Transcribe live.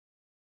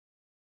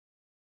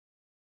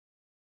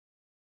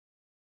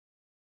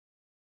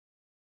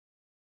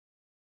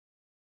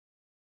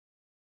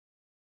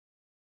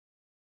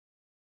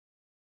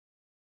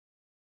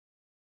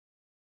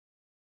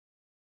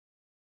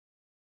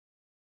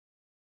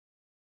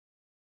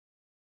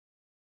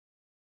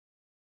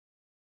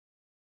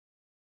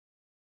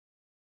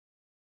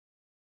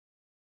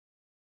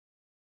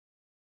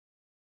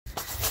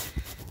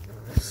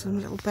some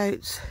little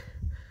boats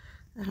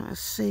out at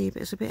sea,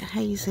 but it's a bit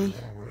hazy.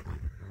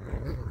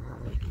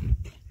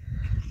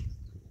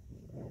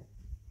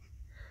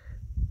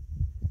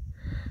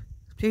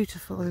 It's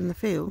beautiful in the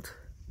field.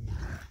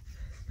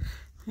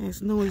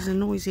 There's noise and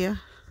noisier.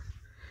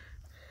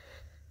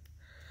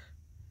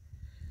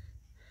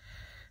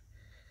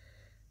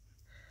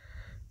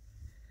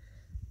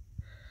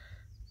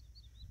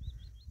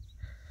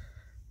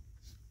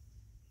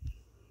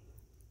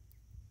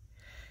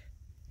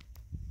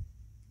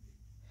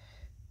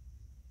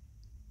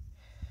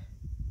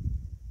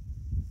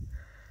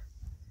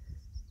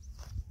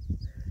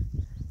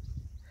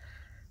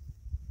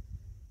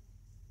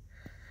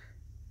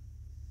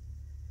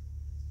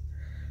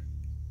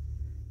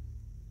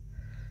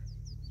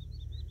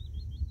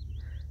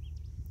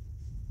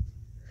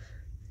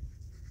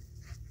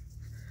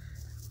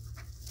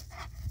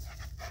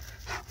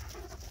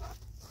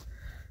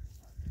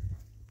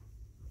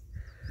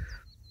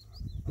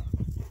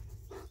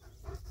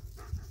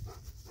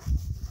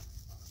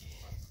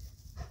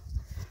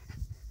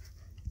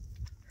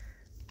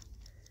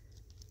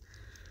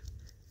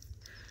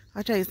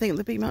 I don't think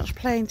there'll be much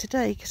playing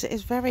today because it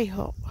is very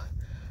hot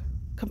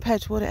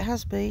compared to what it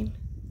has been.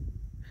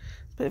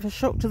 It's a bit of a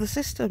shock to the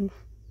system,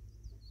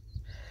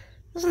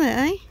 isn't it,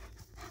 eh?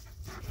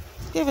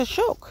 Give a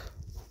shock.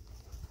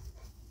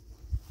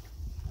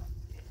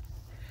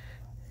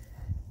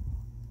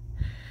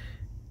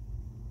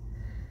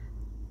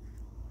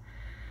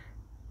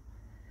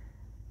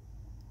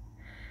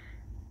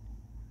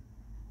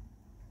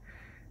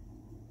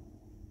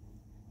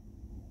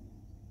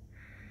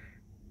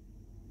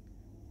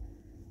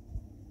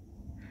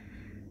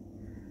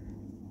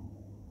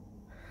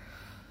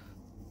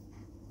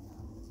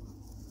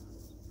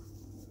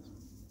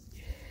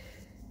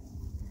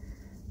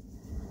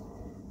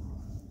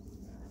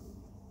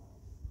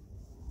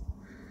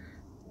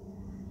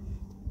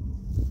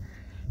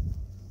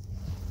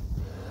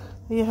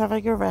 Are you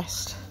having a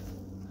rest?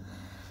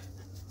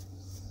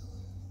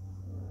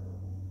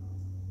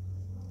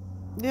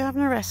 You're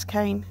having a rest,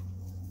 Kane?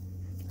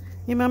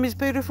 Your mummy's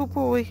beautiful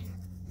boy.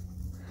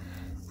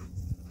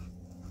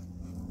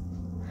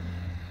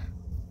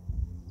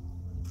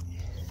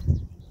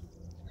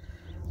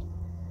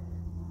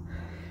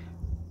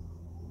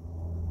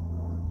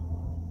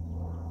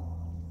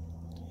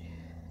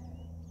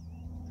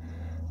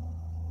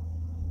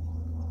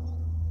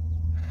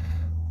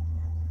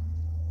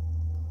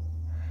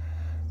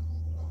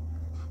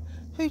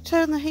 Who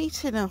turned the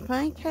heating up,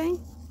 eh, Kane?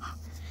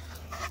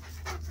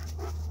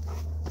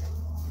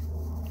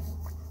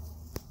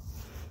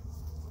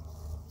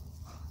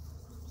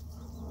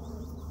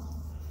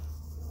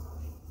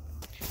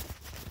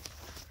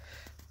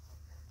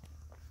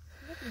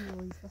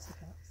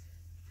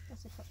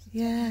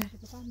 Yeah.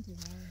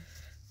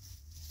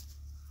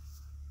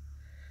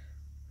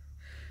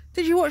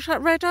 Did you watch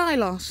that Red Eye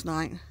last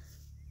night?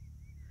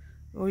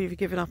 Or have you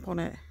given up on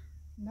it?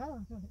 No, I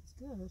thought it's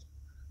good.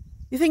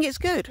 You think it's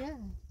good? Yeah.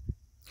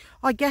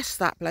 I guessed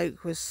that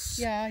bloke was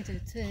Yeah, I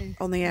did too.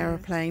 on the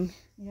aeroplane.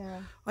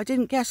 Yeah. I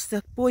didn't guess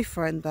the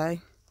boyfriend though.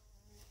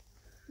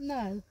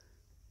 No.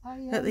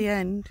 At the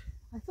end.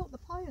 I thought the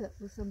pilot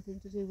was something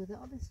to do with it.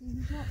 Obviously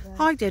he's not there.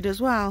 I did as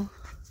well.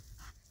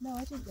 No,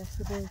 I didn't guess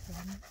the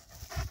boyfriend.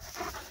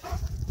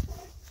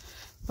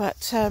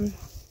 But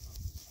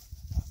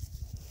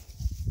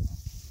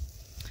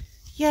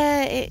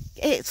yeah,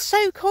 it's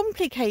so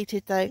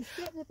complicated though. It's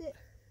getting a bit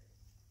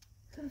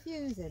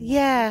confusing.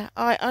 Yeah,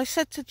 I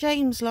said to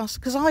James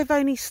because I've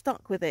only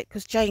stuck with it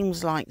because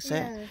James likes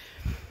it. Yeah.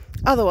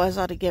 Otherwise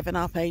I'd have given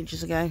up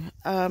ages ago.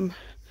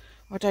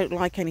 I don't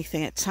like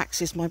anything that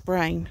taxes my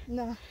brain.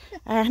 No.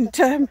 And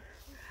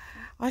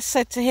I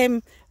said to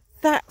him,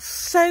 that's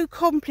so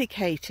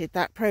complicated,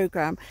 that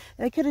programme.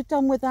 They could have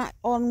done with that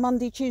on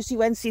Monday, Tuesday,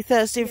 Wednesday,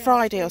 Thursday and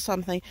Friday or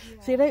something.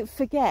 Yeah. So you don't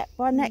forget,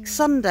 by next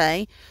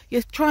Sunday,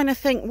 you're trying to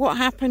think what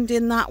happened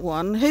in that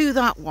one, who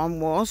that one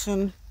was.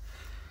 And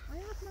I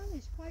have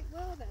managed quite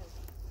well though,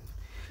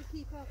 to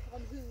keep up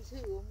on who's who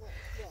and what's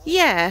what.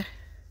 yeah,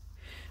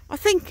 I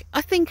think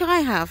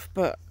I have,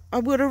 but I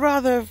would have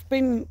rather have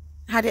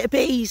had it a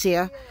bit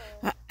easier.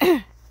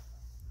 Yeah.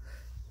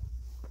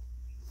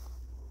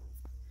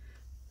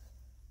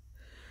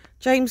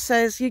 James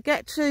says you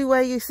get to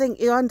where you think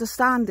you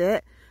understand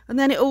it and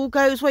then it all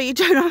goes where you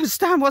don't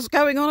understand what's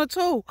going on at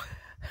all.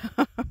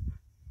 Yeah,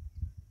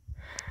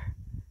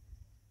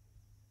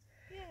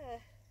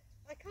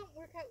 I can't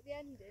work out the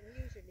ending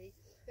usually.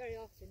 Very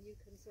often you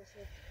can sort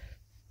of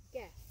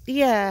guess.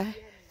 Yeah. The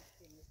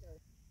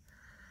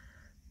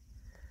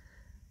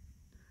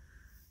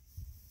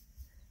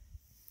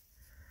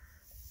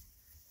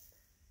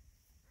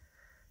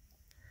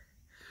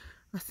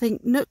I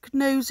think Nook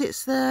knows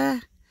it's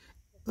there.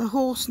 The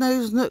horse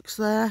knows Nook's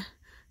there.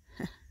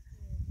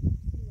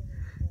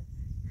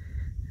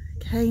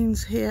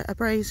 Kane's here,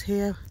 Brea's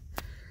here,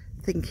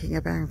 thinking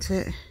about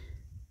it.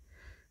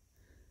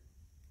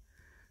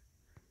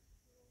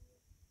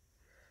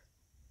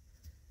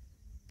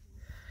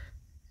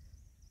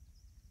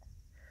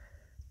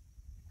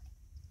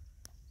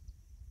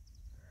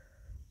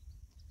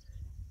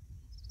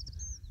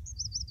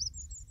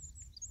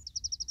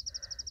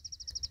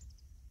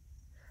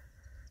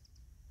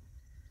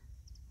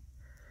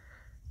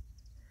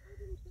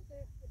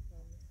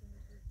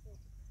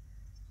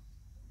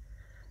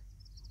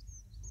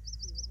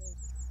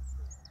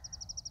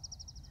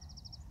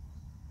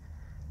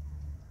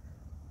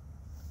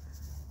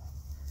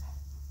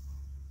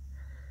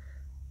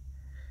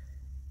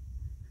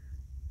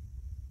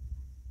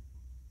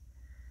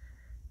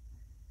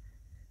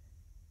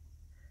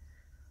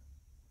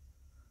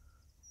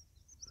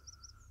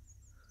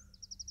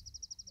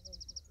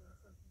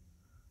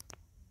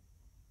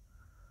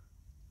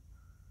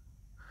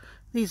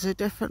 These are a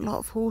different lot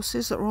of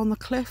horses that are on the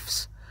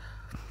cliffs.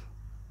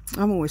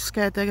 I'm always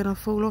scared they're going to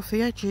fall off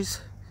the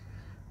edges,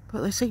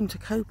 but they seem to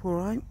cope all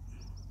right.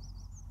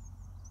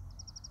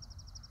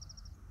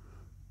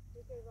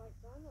 They go right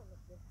down on the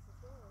cliffs as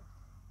well.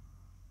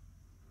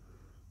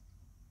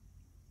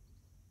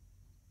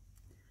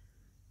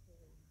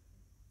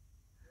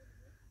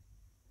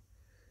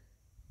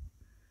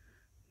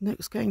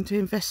 Nook's going to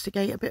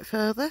investigate a bit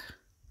further.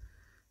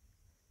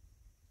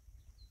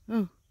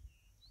 Oh.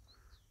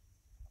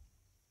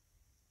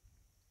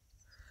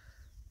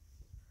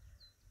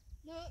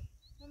 Look,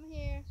 come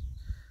here.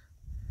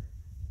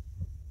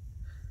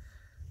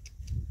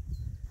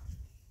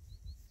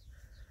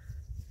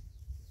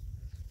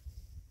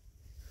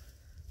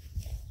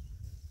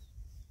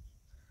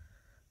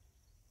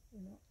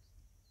 You're not.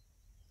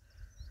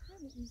 I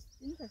think he's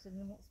interested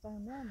in what's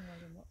down there more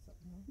than what's up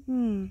there.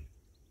 Hmm.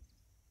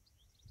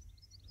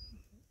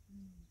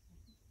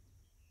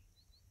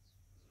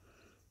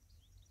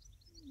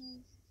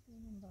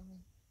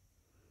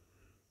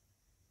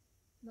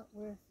 Not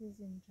worth his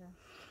interest.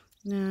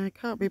 No, I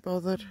can't be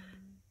bothered.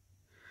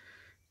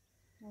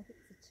 Like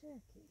it's a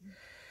turkey.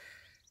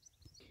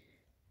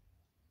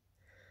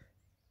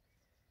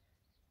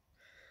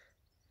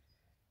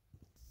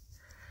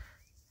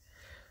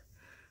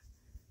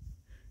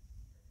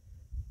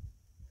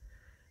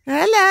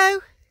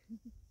 Hello.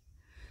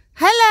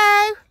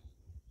 Hello.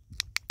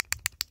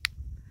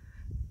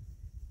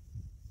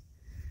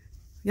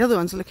 The other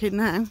one's looking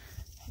now.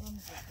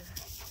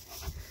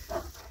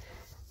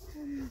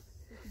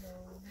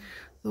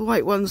 The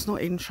white one's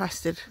not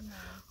interested. No.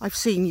 I've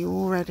seen you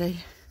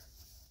already.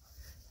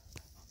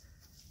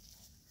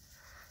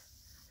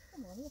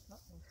 Come on, look up,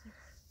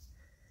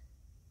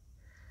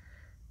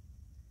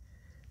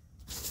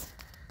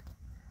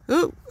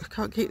 Oh, I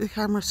can't keep the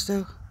camera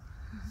still.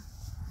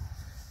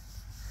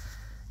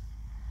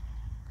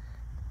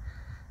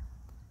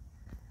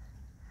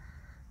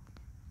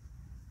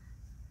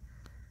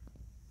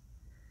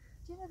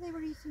 Do you know they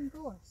were eating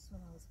gorse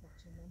when I was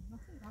watching them? I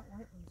think that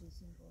white one's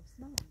eating gorse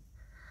now.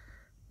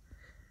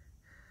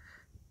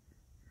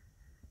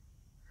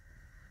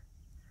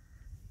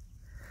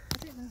 I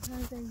don't know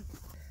how they...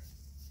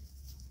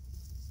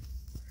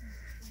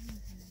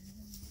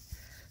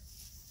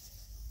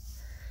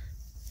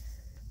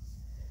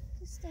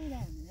 Just stay there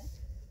a minute.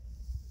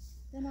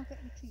 Then I'll get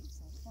your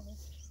treats on.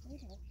 Promise. Stay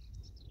there.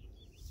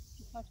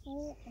 If I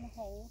fall in a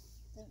hole,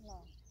 don't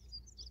laugh.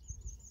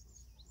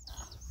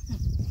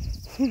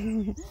 Okay,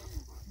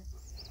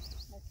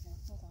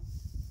 hold on.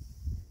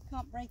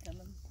 Can't break them.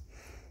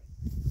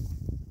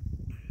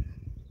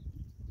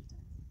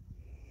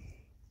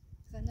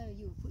 Because I know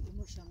you'll put your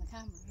mush on the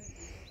camera, won't you?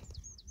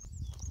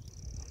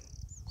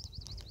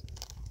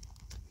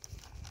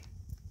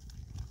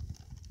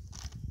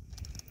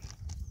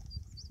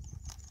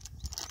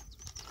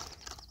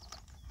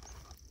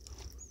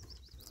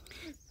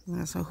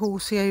 There's a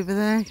horsey over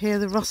there. Hear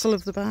the rustle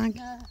of the bag?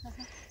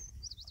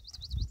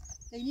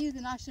 They knew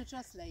the National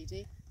Trust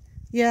lady.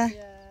 Yeah.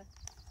 Yeah.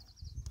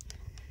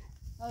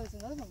 Oh, there's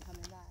another one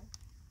coming now.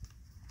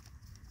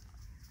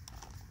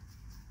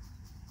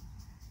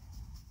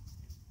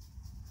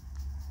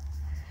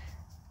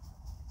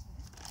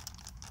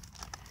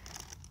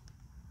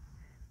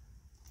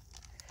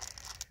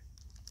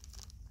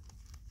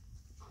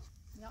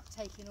 You're not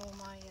taking all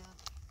my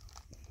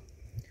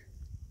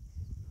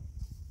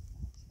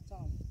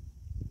dog.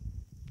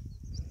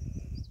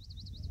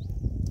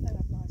 I'll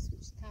have my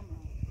switch the camera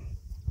on.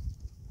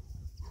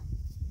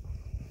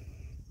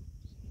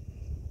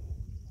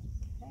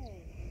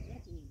 Okay,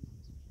 ready.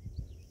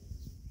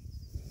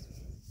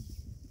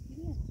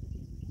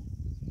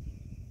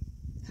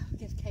 I'll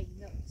give Kane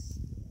nuts.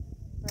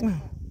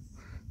 Oh.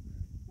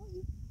 What are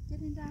you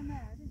getting down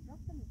there? I didn't drop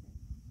anything.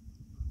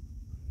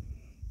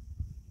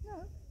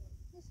 No,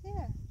 it's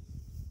here.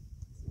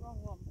 It's the wrong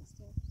one, but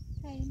still.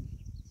 Kane.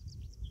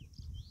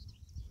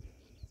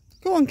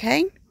 Go on,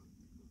 Kane.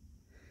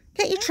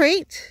 Get your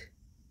treat.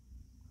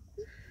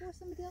 Before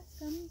somebody else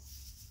comes.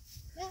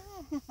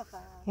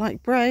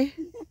 Like Brea.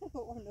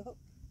 Oh, look.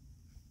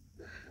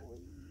 Good boy.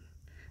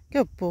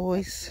 Good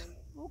boys.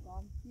 Hold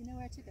on. You know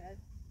where to go.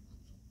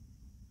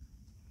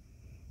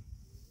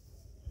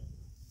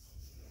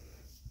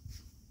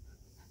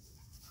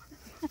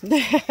 A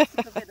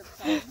bit of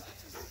fun.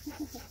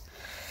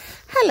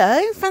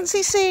 Hello,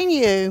 fancy seeing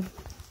you.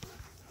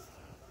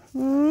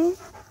 Hmm?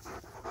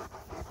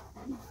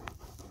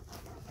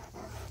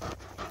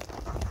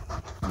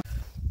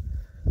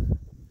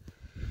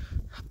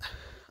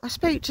 I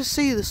spoke to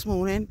Sue this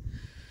morning,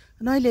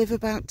 and I live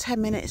about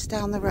 10 minutes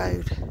down the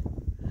road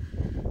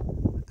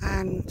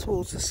and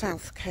towards the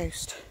south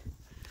coast.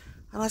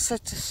 And I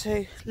said to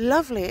Sue,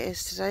 lovely it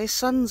is today,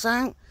 sun's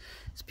out,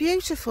 it's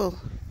beautiful.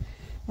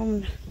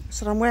 I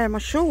said, I'm wearing my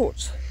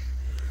shorts.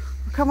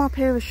 I come up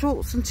here with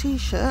shorts and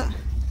t-shirt,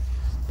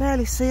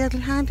 barely see a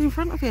hand in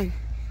front of you.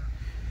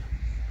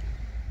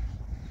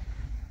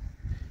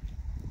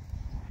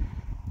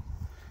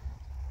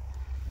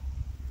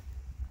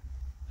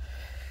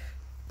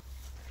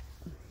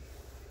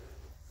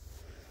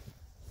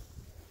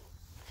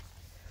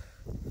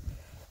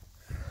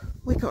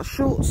 got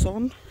shorts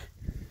on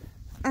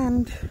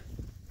and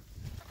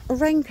a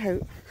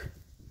raincoat.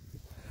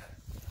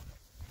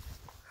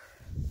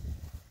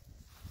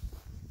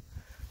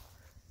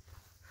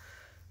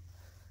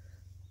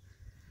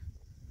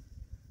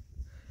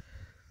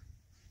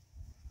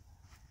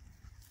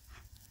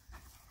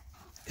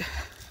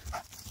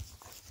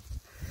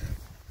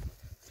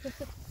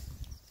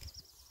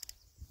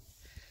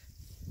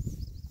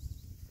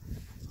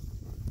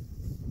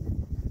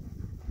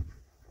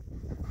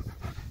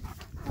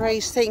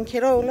 Brea's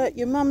thinking, oh look,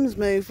 your mum's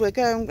moved, we're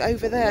going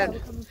over there. Yeah, we'll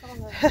come and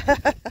follow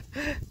her.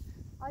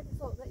 I just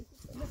thought that you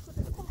could look at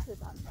the spot of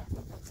that.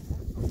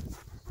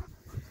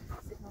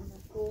 Sitting on the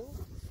wall.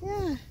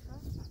 Yeah.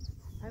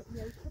 Out in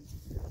the open.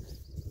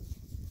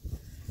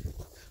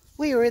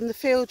 We were in the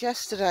field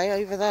yesterday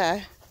over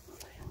there,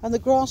 and the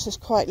grass is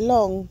quite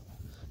long,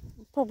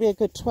 probably a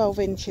good 12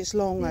 inches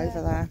long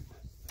over there.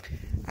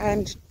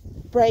 And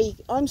Brea,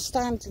 I'm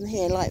standing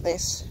here like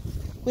this.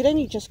 We'd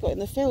only just got in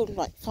the field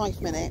like 5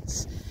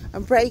 minutes,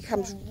 and Brea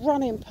comes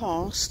running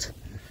past,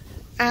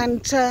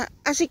 and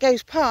as he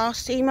goes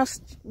past, he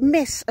must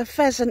miss a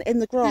pheasant in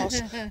the grass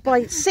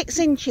by 6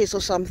 inches or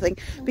something,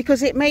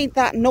 because it made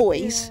that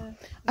noise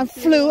and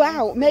flew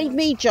out, made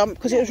me jump,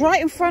 because it was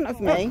right in front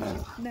of me.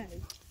 No.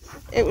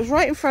 It was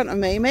right in front of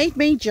me, made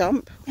me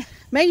jump,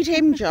 made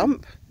him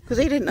jump, because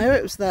he didn't know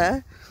it was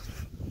there.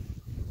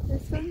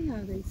 It's funny how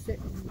they sit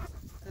and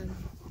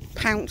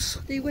Pounce.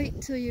 they wait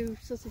until you're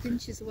sort of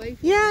inches away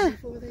from them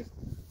before they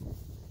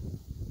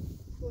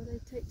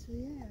take to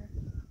the air.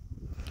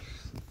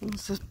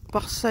 There's a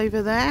bus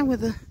over there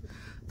with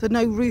the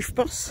no roof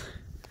bus.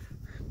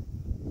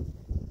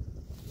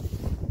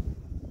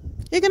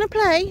 You're going to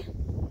play?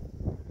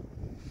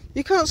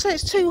 You can't say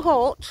it's too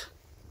hot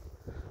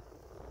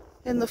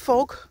in the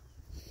fog.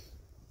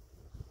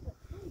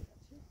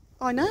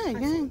 I know,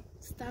 yeah.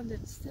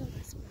 Standing still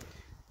this way.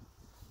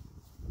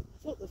 I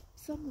thought the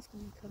sun was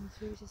going to come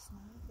through just now,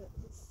 but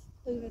it's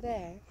over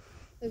there,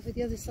 over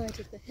the other side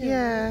of the hill.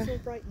 Yeah. It's all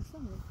bright and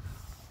sunny.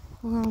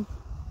 Well,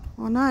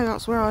 I know,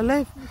 that's where I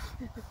live.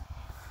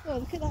 Oh,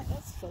 look at that,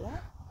 that's full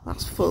up.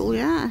 That's full,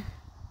 yeah.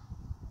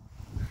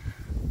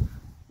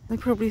 They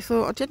probably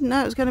thought, I didn't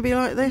know it was going to be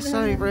like this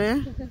over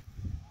here.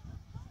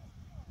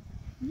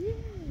 Yeah.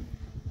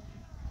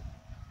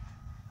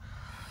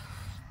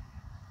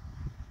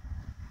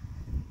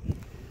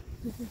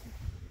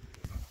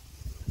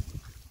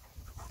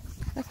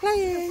 They're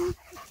playing.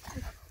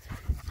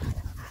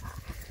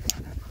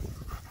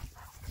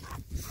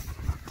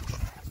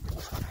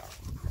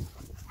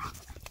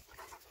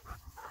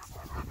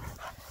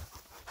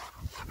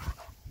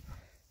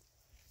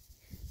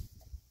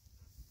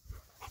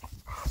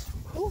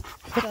 Oh,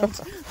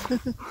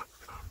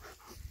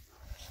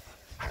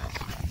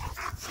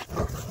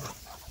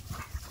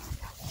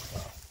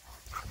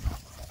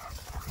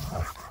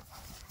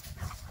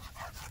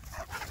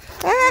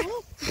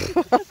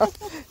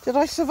 Did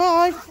I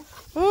survive?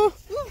 Oh.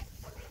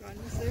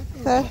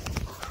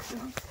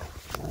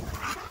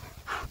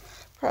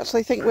 Perhaps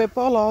they think we're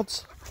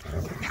bollards.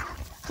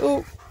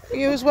 Oh,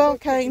 you as well,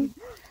 Kane.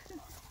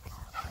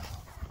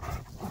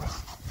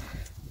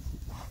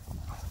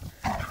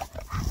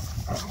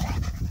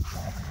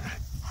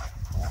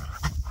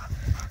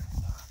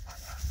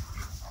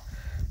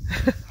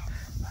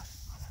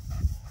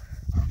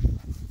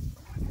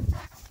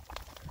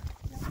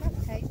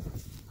 okay.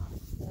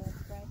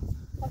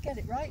 I'll get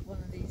it right one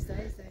of these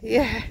days. Though.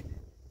 Yeah.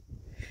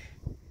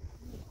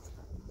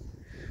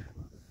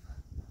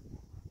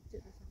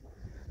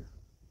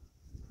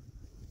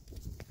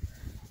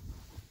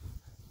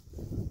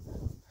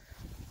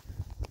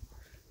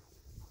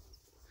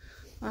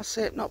 That's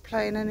it, not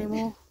playing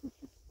anymore.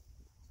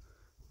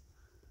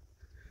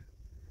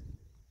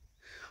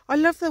 I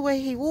love the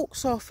way he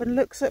walks off and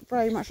looks at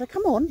Brea much like,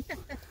 come on.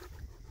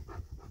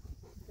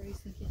 Brea's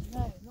thinking,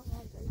 no, not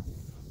like this.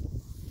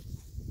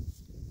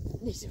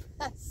 Needs a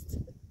rest.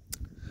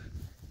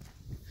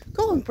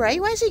 Go on, Brea,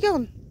 where's he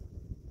gone?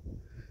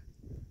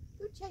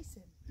 Go chase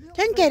him.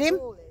 Go and get him. I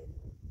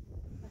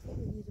think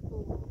we need a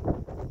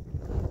ball.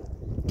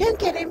 Go and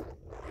get him.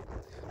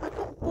 I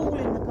got a ball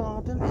in the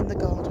car.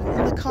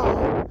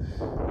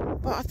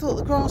 But I thought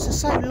the grass is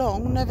so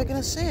long, I'm never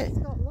going to see it. It's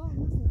got long,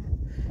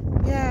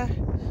 isn't it? Yeah,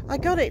 I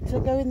got it to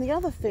go in the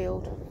other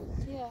field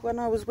when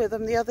I was with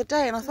them the other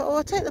day, and I thought, oh,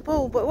 I'll take the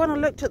ball. But when I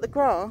looked at the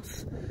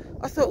grass,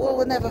 I thought, well,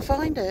 we'll never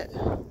find it.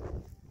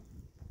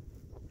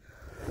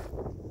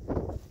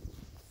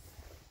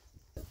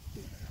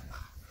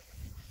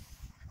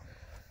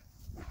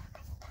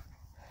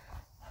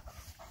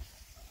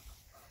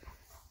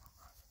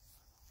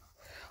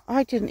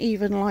 I didn't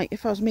even like,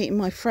 if I was meeting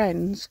my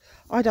friends,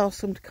 I'd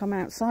ask them to come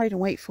outside and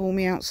wait for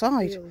me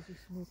outside. We always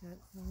used to meet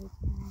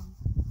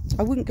outside.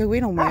 I wouldn't go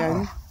in on my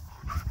own.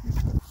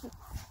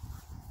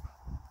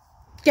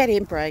 Get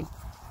in, Brea.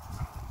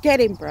 Get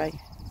in, Brea.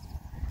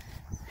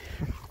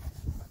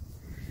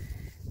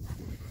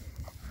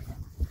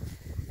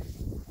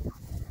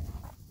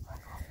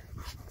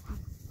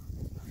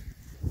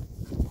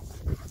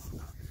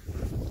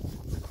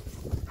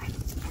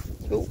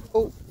 Oh,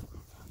 oh.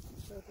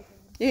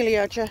 Nearly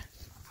had you.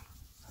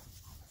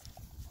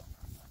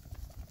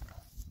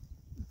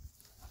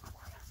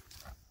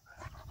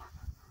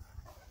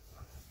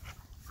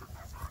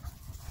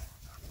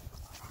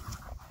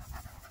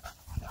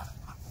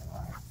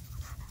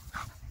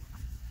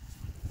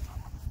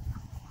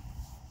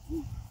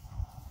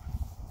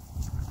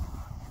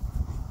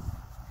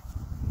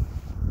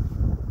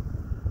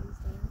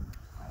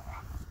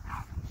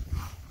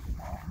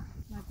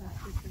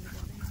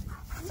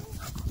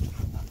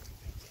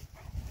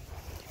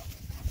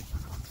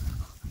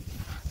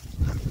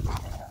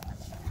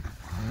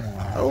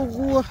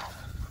 Oh,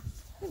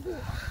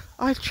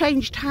 I've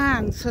changed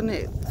hands and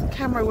the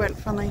camera went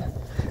funny.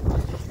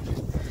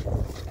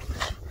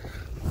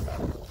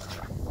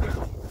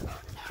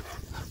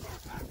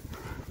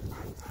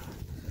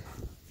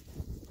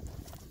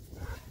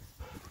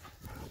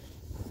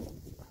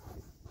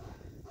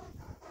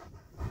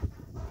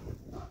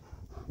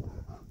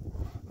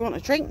 You want a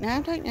drink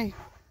now, don't you?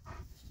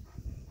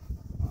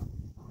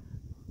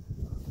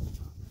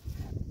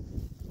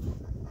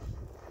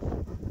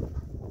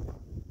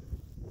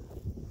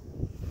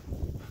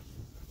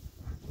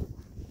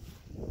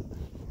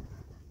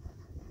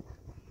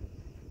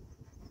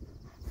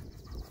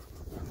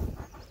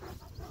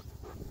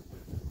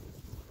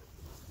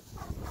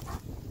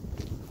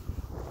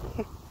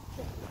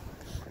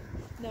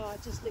 No, I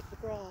just licked the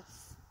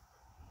grass.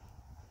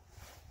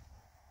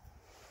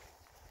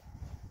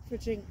 For a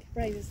drink.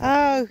 Brea was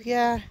Oh,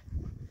 yeah.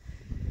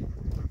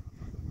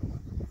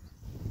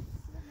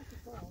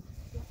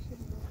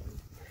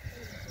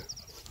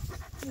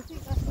 Do you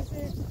think that's a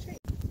trick?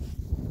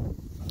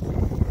 I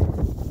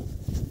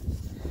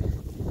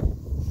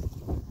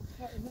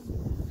can't remember.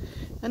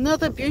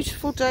 Another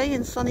beautiful day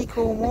in sunny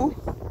Cornwall.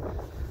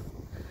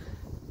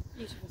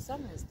 Beautiful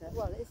summer, isn't it?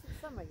 Well, it isn't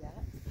summer yet.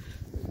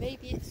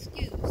 Maybe it's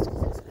excused because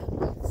it's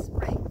only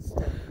spring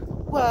still.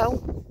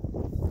 Well,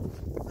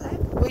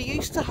 we're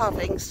used to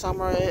having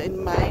summer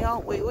in May,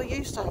 aren't we? We're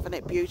used to having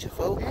it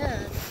beautiful.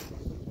 Yeah.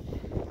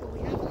 Well, we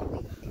have a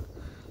week.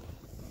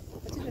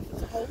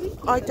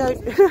 I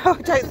don't know if it's a whole week.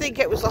 I don't think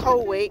it was the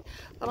whole week,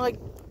 and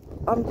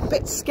I'm a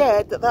bit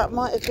scared that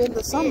might have been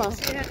the summer.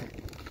 Yes, yeah.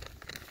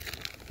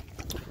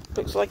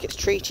 Looks like it's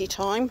treaty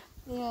time.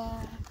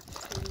 Yeah.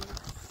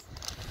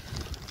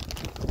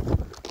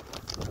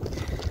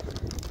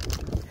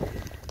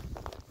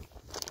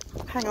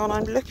 Hang on,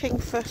 I'm looking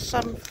for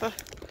some for...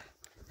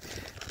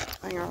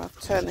 Hang on, I'll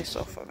turn this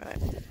off a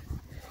minute.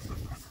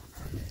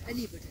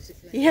 Anybody to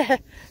play. Yeah.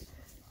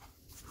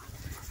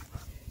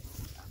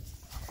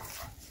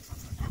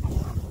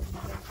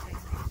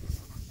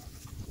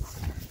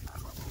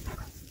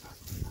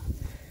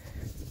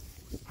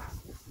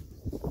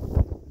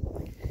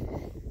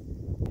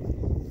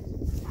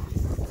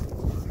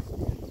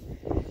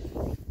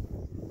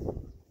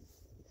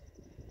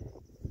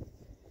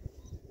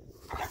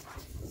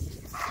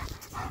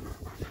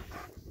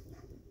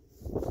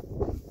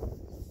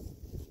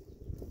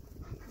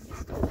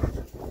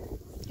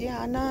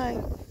 Yeah, I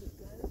know.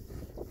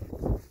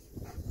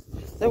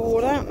 They're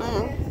all out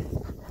now.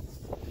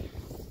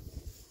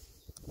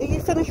 Are you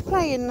finished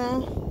playing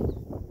now?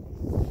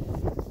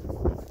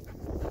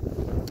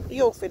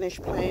 You're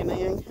finished playing, are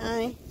you?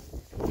 Hey?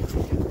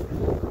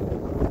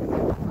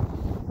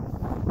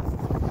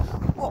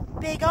 What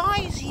big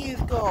eyes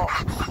you've got!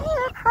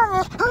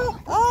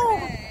 Oh!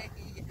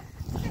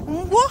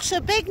 What a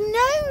big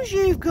nose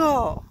you've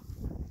got!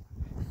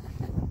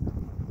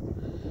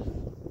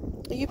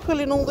 Are you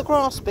pulling all the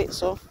grass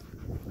bits off?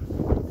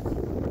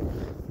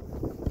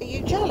 Are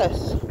you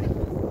jealous?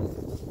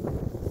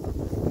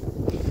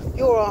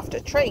 You're after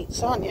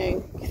treats, aren't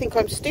you? You think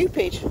I'm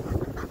stupid?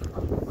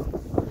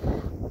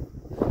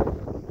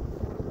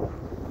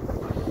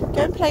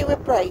 Go and play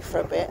with Brea for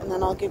a bit and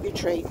then I'll give you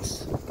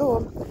treats. Go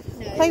on.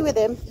 No. Play with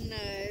him.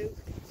 No.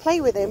 Play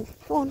with him.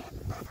 Go on.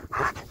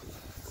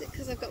 Is it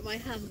because I've got my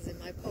hands in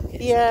my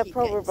pockets? Yeah,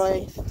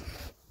 probably.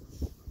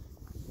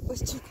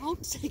 It's too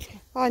cold to take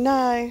it. I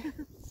know.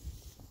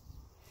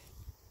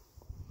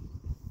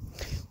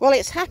 Well,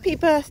 it's happy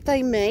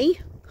birthday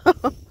me.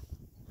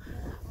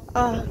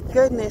 Oh,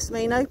 goodness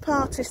me, no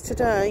parties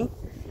today.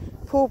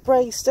 Poor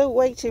Brea's still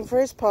waiting for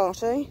his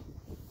party.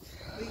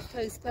 We've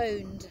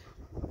postponed.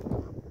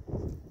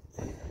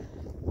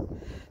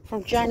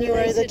 From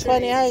January the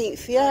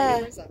 28th, yeah.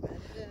 Oh, is that bad?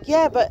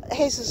 Yeah, but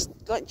his is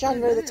like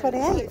January the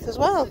 28th as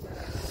well.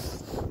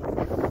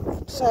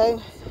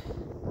 So,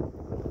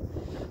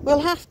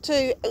 we'll have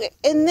to,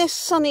 in this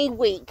sunny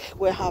week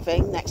we're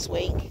having next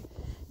week,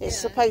 it's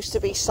supposed to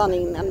be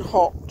sunny and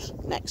hot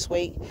next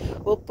week,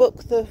 we'll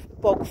book the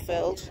bog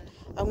field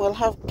and we'll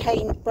have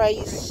Kane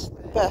Brea's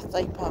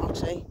birthday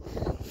party.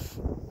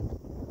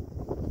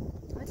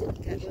 I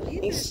didn't get one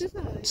either, His did I?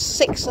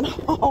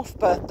 6.5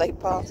 birthday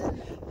party.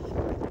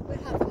 We'll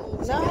have them all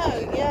together.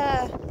 No,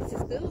 yeah. This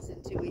is Bill's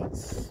in 2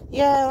 weeks.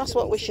 Yeah, that's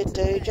what we should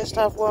do, just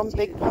have one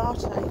big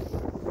party.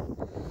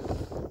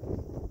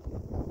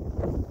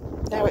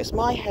 Now it's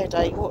my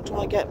headache, what do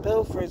I get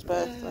Bill for his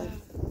birthday?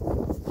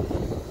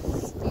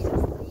 He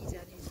doesn't need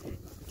anything.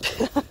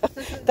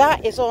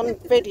 That is on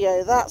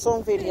video. That's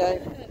on video.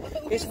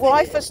 His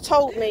wife has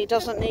told me he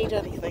doesn't need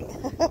anything.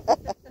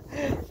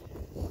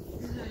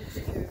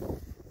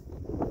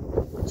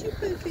 What you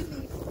poking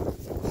me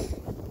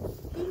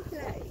for? You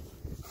play.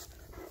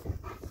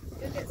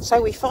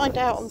 So we find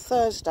out on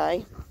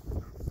Thursday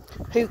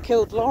who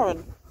killed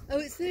Lauren. Oh,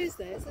 it's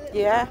Thursday, is it?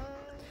 Yeah.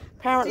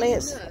 Apparently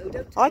it's...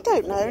 I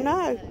don't know,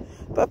 no. No.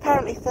 But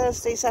apparently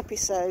Thursday's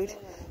episode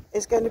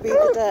is going to be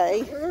the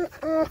day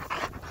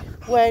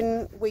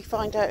when we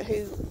find out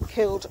who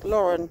killed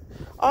Lauren.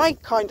 I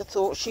kind of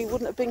thought she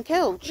wouldn't have been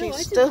killed. She's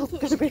still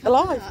going to be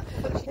alive. I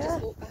thought she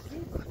just walked back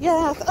in.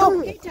 Yeah.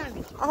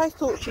 I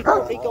thought she'd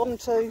probably gone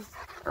to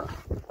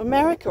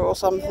America or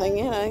something,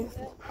 you know.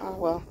 Oh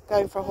well,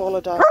 going for a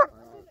holiday.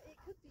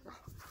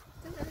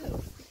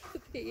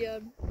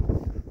 It'd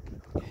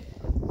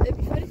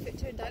be funny if it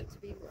turned out to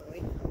be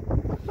Roy.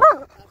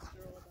 After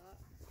all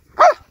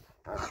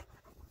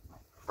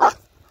that.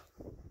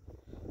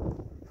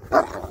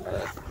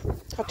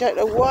 I don't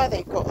know why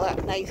they've got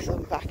that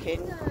Nathan back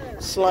in,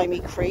 slimy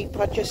creep.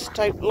 I just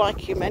don't like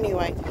him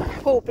anyway.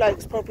 Poor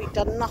bloke's probably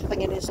done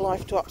nothing in his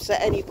life to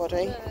upset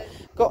anybody. No.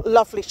 Got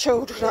lovely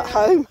children at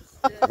home.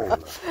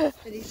 And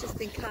he's just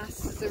been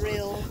cast as a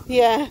real...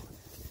 Yeah,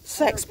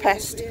 sex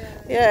pest.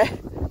 Yeah.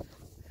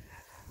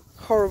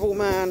 Horrible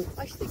man.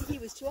 I think he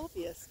was too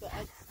obvious, but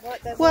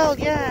right there. Well,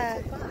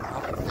 yeah.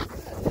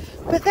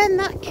 But then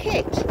that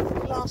kid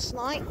last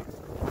night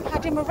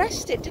had him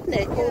arrested, didn't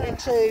it? According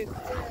to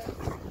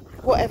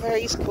whatever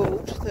he's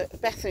called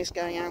that Bethany's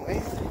going out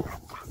with.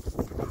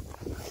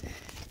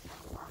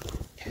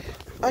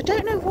 I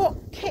don't know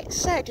what Kit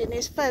said in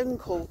his phone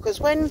call, because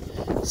when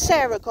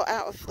Sarah got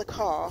out of the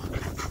car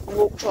and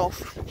walked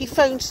off, he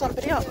phoned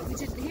somebody up. We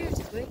didn't hear it,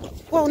 did we?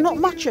 Well, not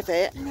much of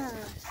it. No.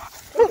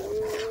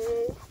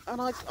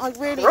 And I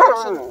really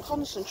wasn't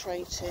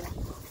concentrating.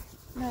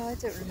 No, I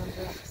don't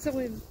remember.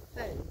 Someone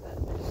phoned, but...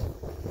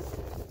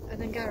 And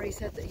then Gary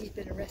said that he'd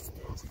been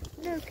arrested.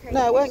 No, Kane.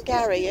 No, it weren't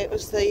Gary. It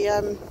was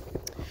the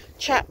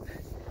chap,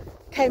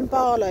 Kane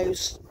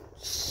Barlow's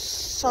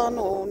son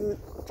or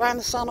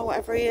grandson or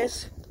whatever he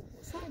is.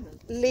 Simon?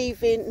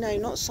 Leaving, no,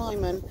 not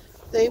Simon.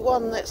 The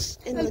one that's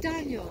in the...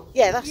 Daniel.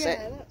 Yeah, that's it.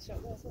 Yeah, that's right.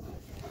 That's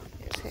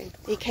right.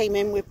 He came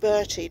in with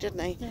Bertie, didn't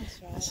he?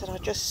 That's right. I said,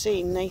 I've just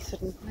seen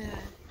Nathan Yeah.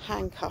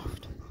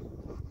 handcuffed.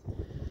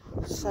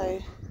 So...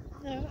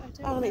 No, I don't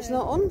Oh, and know. it's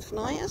not on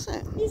tonight, is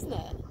it? Isn't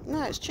it?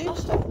 No, it's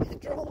Tuesday.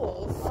 It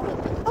draws.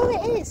 Oh,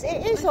 it is.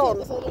 It is I on. thought it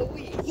was on a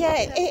week.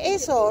 Yeah, it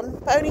is on,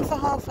 but only for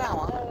half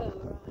hour. Oh,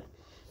 right.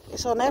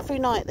 It's on every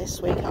night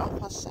this week at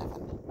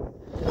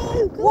 7:30.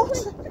 No, go What?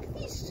 away. Look at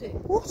these two.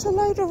 What a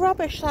load of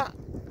rubbish that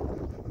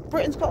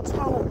Britain's Got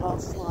Talent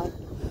last night.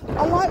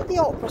 I like the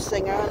opera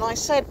singer, and I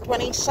said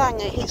when he sang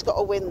it, he's got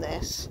to win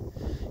this.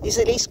 He's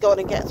at least got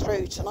to get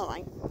through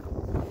tonight.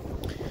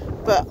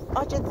 But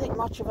I didn't think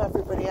much of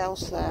everybody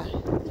else there.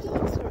 The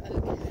dogs are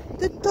okay.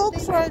 The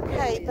dogs were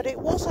okay, but it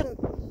wasn't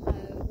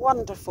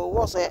wonderful,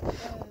 was it?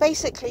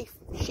 Basically,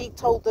 she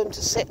told them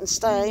to sit and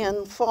stay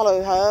and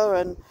follow her,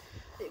 and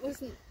It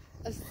wasn't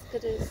as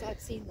good as I've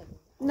seen them.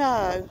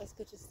 no. As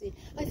good as the...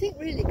 I think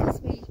really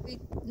because we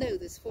know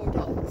there's 4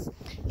 dogs.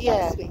 Yeah.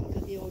 Last week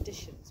at the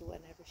auditions or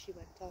whenever she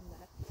went on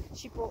there,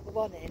 she brought the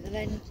one in and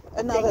then...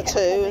 Another they kept 2,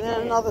 coming and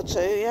then in. another 2,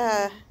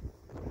 yeah.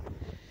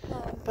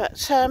 But,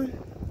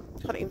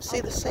 can't even see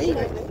the sea.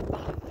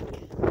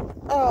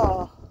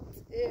 Oh,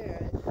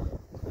 Air,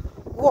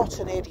 what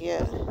an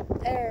idiot.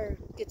 air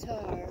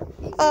guitar.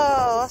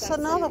 Oh, that's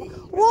another...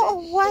 What a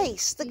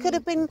waste. There could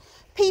have been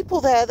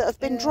people there that have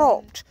been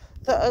dropped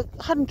that are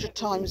 100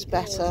 times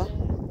better.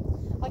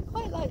 I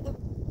quite like the... I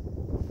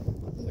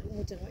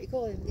don't know what you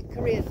call them, the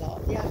Korean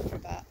lot, the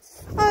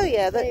acrobats. Oh,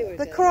 yeah, They were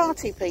the good.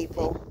 karate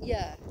people.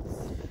 Yeah.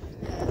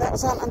 That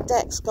was Ant and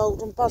Dec's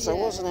Golden Buzzer,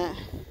 Yeah. wasn't it?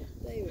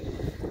 They were.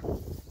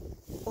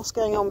 What's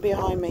going on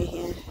behind me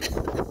here?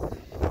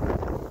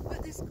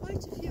 But there's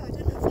quite a few, I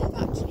don't know if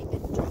they've actually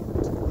been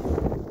dropped.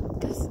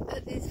 Because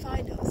at these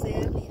finals they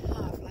only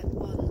have like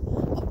one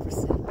opera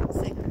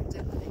singer,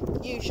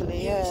 don't they?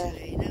 Usually, yeah.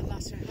 Usually, no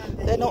matter how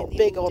many. They're not in the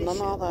big on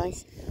them, are they?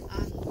 auditions,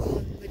 And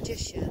one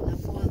magician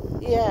and one...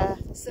 Yeah,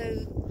 So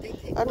they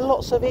pick and one.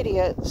 lots of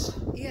idiots.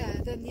 Yeah,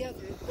 then the other.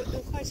 But there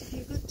were quite a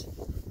few good...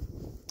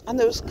 And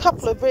there was a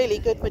couple of really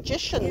good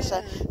magicians.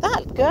 Yeah.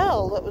 That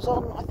girl that was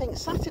on, I think,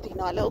 Saturday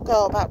night, little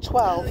girl about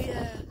 12, Oh,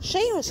 yeah.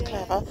 she was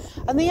clever.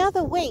 And the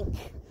other week,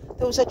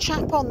 there was a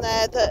chap on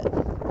there that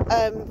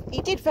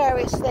he did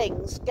various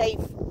things, gave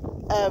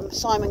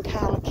Simon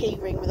Cowell a key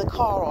ring with a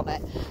car on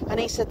it, and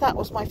he said that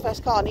was my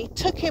first car, and he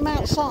took him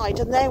outside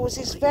and there was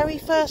his very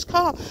first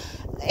car.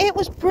 It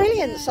was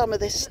brilliant, some of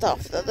this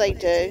stuff that they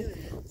do,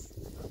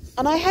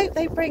 and I hope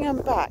they bring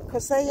them back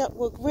because they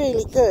were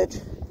really good.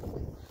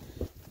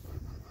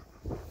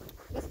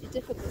 It must be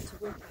difficult to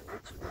work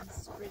out which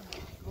ones to bring.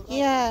 Well,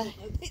 Yeah.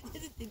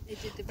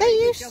 They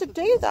Used to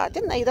do that,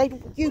 didn't they?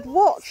 You'd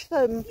watch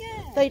them.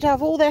 Yeah. They'd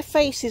have all their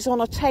faces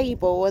on a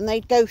table and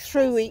they'd go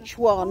through each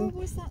Oh, one.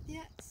 was that the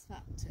X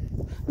Factor?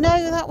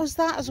 No, that was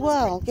that as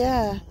well.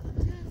 Yeah. Yeah,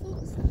 I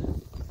thought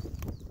so.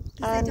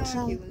 And They'd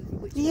argue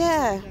which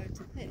Yeah. Going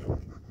to pick.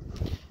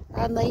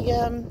 And they,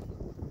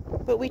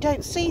 but we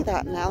don't see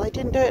that now. They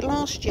didn't do it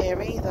last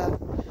year either.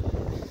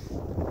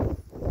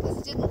 Because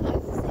they didn't like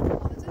to think,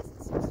 oh, there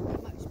doesn't seem to be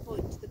much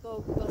point to the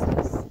golden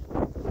buzzers.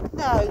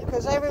 No,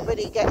 because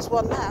everybody gets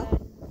one now.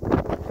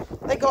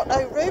 They got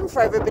no room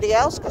for everybody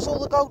else because all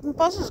the golden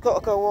buzzers got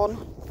to go on.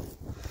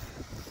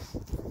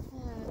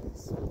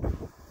 Yes.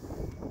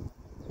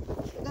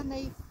 But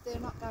then they're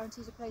not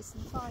guaranteed a place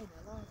in the final,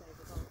 are they,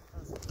 the golden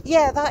buzzers?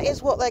 Yeah, that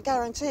is what they're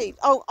guaranteed.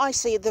 Oh, I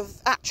see, the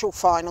actual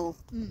final.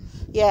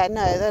 Yeah,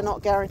 no, they're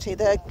not guaranteed.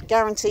 They're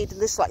guaranteed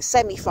this like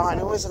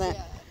semi-final, isn't it?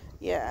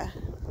 Yeah.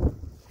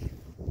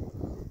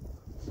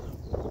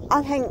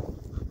 I think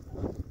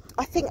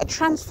a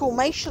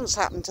transformation's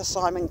happened to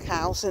Simon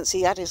Cowell since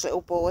he had his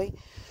little boy,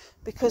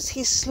 because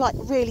he's like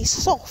really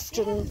soft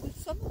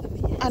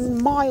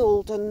and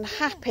mild and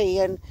happy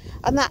and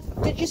that.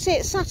 Did you see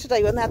it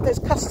Saturday when they had those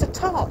custard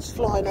tarts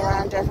flying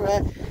around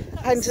everywhere?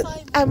 And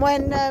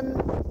when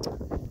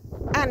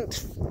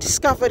Ant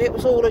discovered it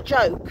was all a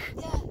joke,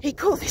 he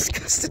caught this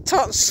custard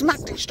tart and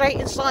smacked it straight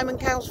in Simon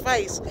Cowell's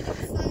face. But it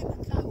was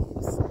Simon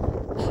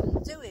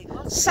Cowell's doing,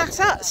 wasn't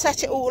it?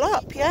 Set it all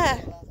up,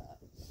 yeah.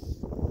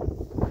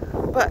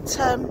 But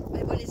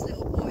when his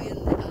little boy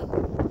and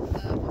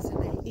what's her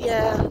name?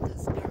 Yeah.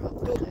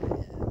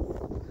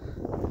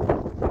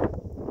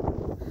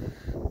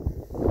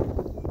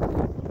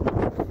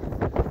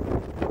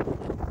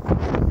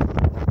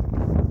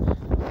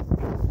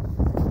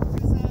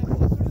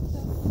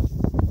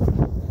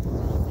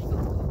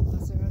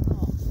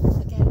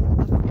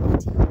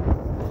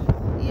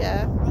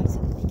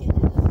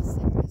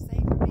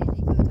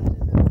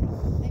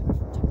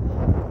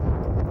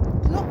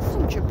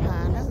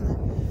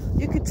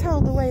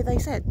 They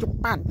said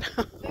Japan.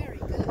 Very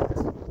good.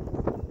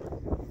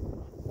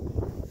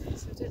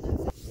 So I don't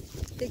know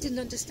if they didn't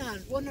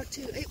understand. One or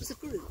two, it was a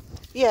group.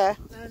 Yeah.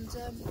 And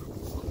I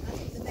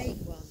think the main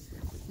one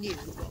knew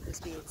what was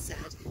being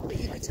said, but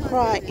you could tell.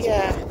 Right.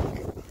 Yeah.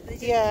 They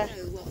didn't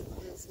know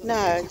what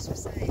no. the were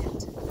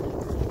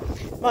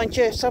saying. Mind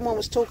you, if someone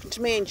was talking to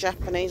me in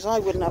Japanese, I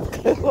wouldn't have a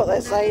clue what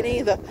they're saying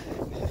either.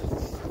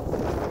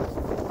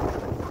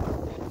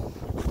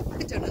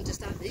 I don't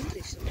understand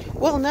English.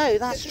 Well, no,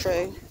 that's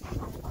true.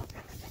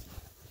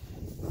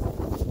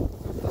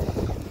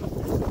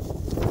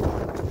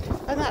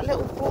 And that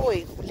little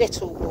boy,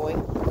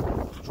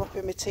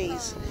 dropping my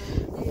teas,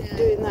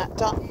 doing that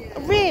dance.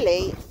 Yeah.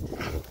 Really,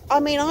 I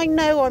mean, I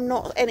know I'm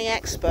not any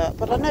expert,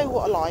 but I know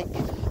what I like.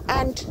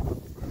 And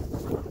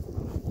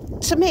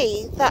to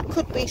me, that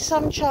could be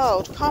some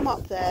child come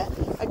up there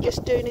and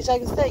just doing his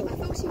own thing. I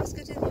thought he was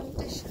good in the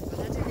audition, but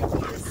I don't think he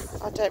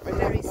was. I don't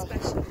remember. Very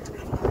special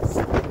doing those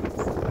songs.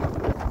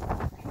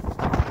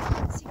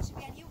 There seems to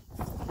be any oomph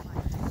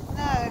behind it.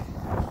 No.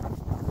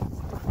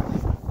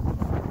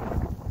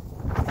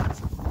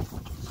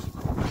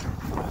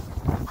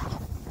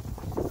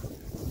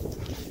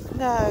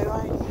 No,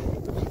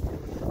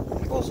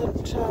 it wasn't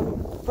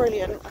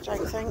brilliant, I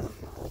don't think.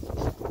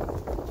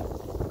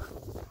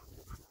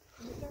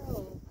 And the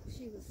girl,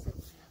 she was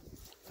sitting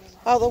there.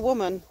 Oh, the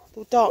woman,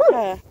 the dark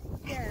hair.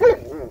 Yeah,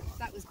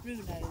 that was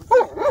Bruno's.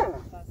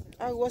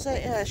 Oh, was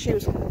it? Yeah, she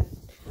was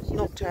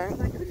knocked out.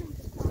 I couldn't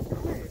understand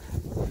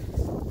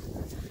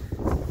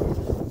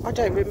her. I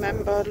don't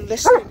remember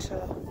listening to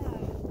her.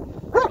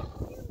 No.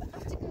 You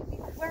have to go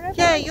wherever.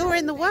 Yeah, you're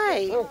in the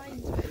way.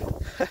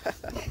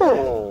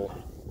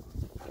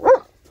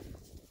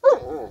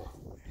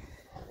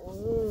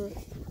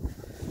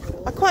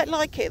 I quite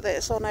like it that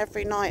it's on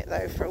every night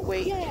though for a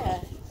week. Yeah.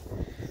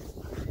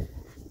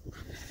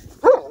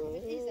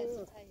 It is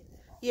entertaining.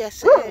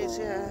 Yes, it is,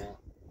 yeah.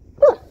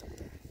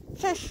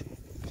 Shush.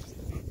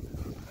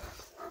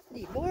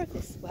 Need more of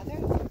this weather.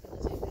 I'm going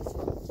to do this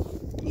one.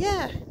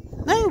 Yeah.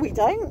 No, we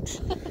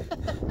don't.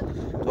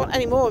 Don't want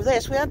any more of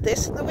this. We had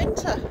this in the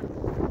winter.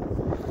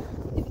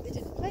 Yeah, but they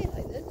didn't play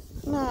like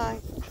this. No,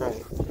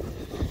 true.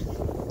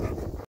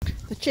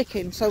 The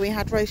chicken, so we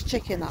had roast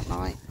chicken that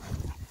night.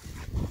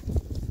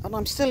 And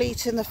I'm still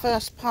eating the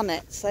first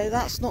punnet, so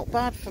that's not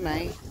bad for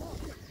me.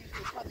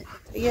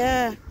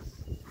 Yeah.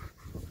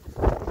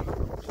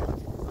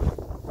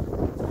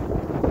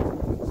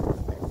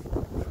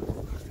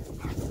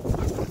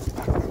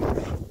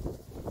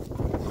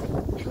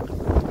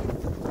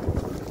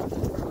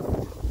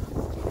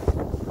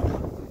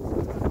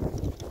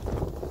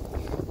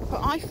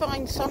 But I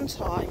find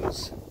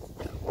sometimes,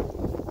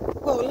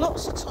 well,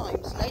 lots of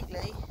times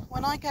lately,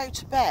 when I go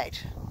to bed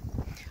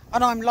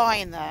and I'm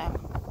lying there,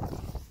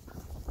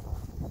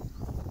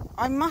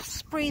 I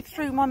must breathe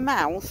through my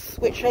mouth,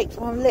 which makes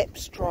my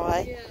lips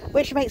dry,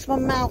 which makes my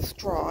mouth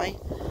dry.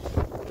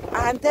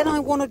 And then I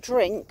want a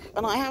drink,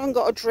 and I haven't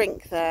got a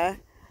drink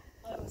there.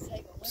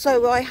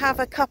 So I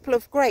have a couple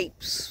of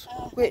grapes,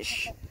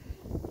 which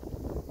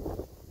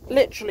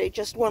literally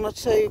just one or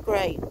two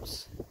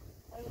grapes.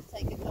 I would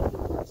take a cup of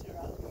water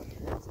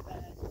out to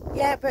bed.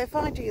 Yeah, but if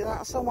I do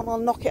that, someone will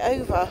knock it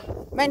over.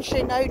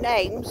 Mentioning no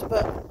names,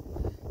 but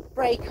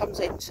Brea comes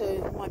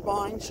into my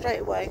mind straight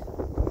away.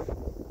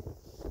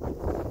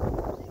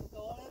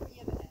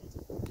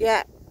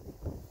 Yeah.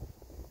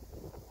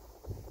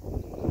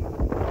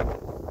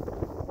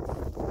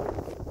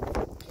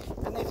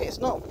 And if it's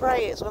not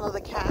Brea, it's one of the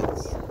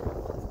cats.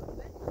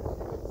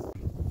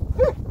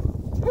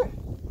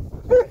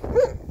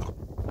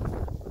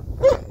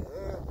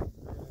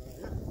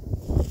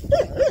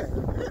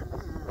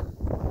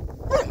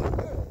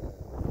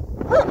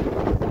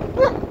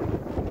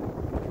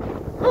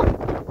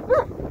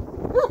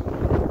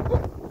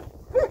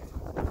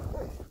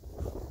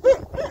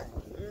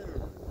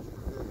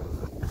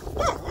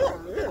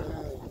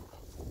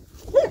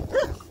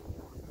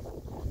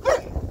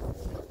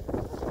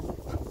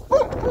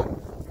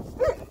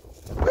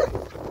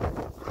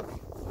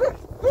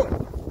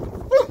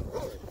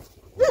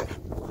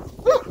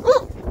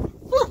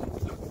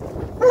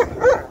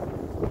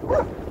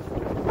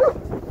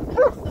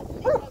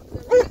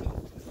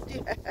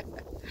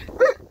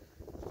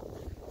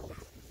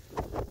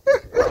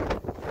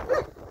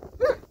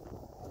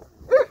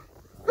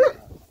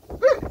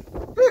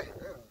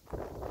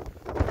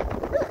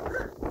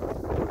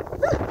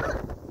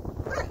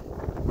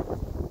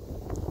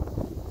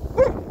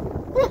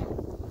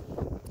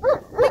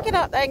 Pick it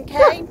up then,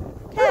 Kane.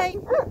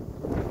 Kane.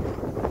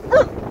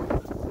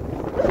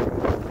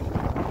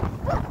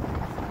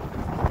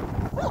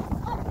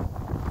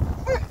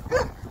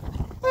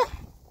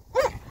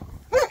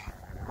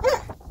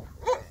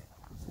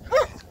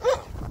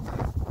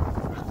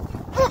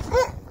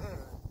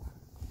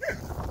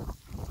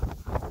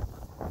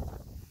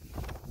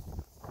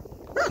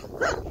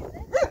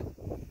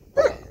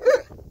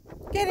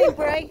 Get him,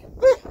 Brea.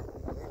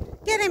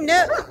 Get him,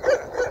 Nook.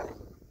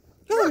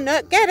 Come on,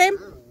 Nook, get him.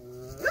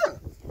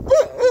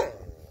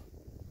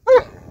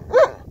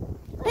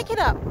 Pick it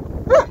up.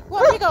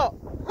 What have you got?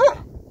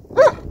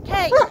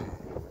 Kate,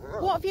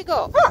 what have you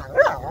got?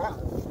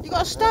 You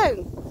got a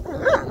stone?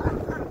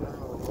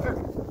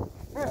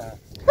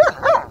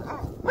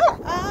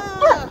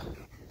 Ah.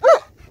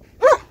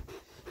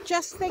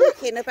 Just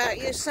thinking about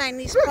you saying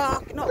he's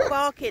not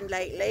barking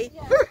lately.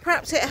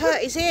 Perhaps it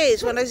hurt his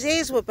ears when his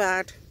ears were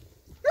bad.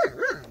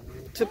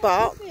 To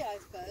bark. I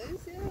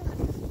suppose,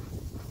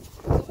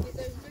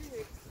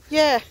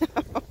 yeah. Yeah.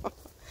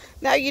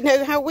 Now you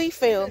know how we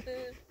feel.